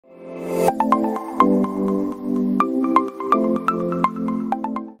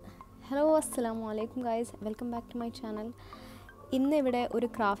Assalamualaikum guys, welcome back to my channel. ഇന്ന് ഇവിടെ ഒരു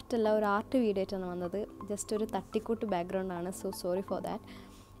ക്രാഫ്റ്റ് അല്ല ഒരു ആർട്ട് വീഡിയോ ആയിട്ടാണ് വന്നത്. ജസ്റ്റ് ഒരു തട്ടിക്കൂട്ട് ബാക്ക്ഗ്രൗണ്ട് ആണ്. So sorry for that.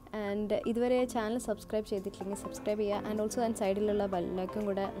 And ഇതുവരെ ചാനൽ സബ്സ്ക്രൈബ് ചെയ്തിട്ടില്ലെങ്കിൽ സബ്സ്ക്രൈബ് ചെയ്യുക. ആൻഡ് ഓൾസോ അതിന് സൈഡിലുള്ള ബെല്ലൈക്കൺ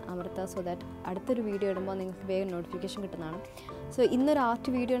കൂടെ അമർത്തുക. സോ ദാറ്റ് അടുത്തൊരു വീഡിയോ ഇടുമ്പോൾ നിങ്ങൾക്ക് വേഗം നോട്ടിഫിക്കേഷൻ കിട്ടുന്നതാണ്. സോ ഇന്നൊരു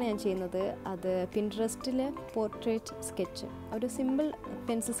ആർട്ട് വീഡിയോ ആണ് ഞാൻ ചെയ്യുന്നത്. അത് പിൻട്രസ്റ്റിലെ പോർട്രേറ്റ് സ്കെച്ച്, ഒരു സിമ്പിൾ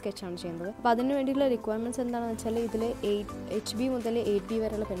പെൻസിൽ സ്കെച്ചാണ് ചെയ്യുന്നത്. അപ്പോൾ അതിന് വേണ്ടിയുള്ള റിക്വയർമെൻറ്റ്സ് എന്താണെന്ന് വെച്ചാൽ ഇതിൽ 8B മുതൽ 8B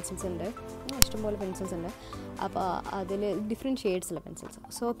വരെയുള്ള പെൻസിൽസ് ഉണ്ട്, ഇഷ്ടംപോലെ പെൻസിൽസ് ഉണ്ട്. അപ്പോൾ അതിൽ ഡിഫറെൻറ്റ് ഷെയ്ഡ്സുള്ള പെൻസിൽസ്.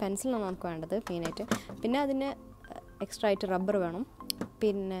 സോ പെൻസിലാണ് നമുക്ക് വേണ്ടത് മെയിനായിട്ട്. പിന്നെ അതിന് എക്സ്ട്രാ ആയിട്ട് റബ്ബർ വേണം.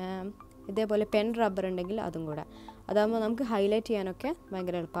 പിന്നെ ഇതേപോലെ പെൻ റബ്ബർ ഉണ്ടെങ്കിൽ അതും കൂടെ, അതാകുമ്പോൾ നമുക്ക് ഹൈലൈറ്റ് ചെയ്യാനൊക്കെ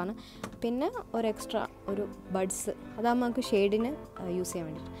ഭയങ്കര എളുപ്പമാണ്. പിന്നെ ഒരു എക്സ്ട്രാ ഒരു ബഡ്സ്, അതാകുമ്പോൾ നമുക്ക് ഷെയ്ഡിന് യൂസ് ചെയ്യാൻ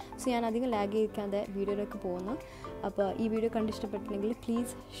വേണ്ടിയിട്ട്. സോ ഞാൻ അധികം ലാഗ് ചെയ്യിക്കാതെ വീഡിയോയിലേക്ക് പോകുന്നു. അപ്പോൾ ഈ video കണ്ടിഷ്ടപ്പെട്ടിട്ടുണ്ടെങ്കിൽ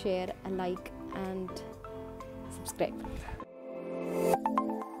please share, like and subscribe.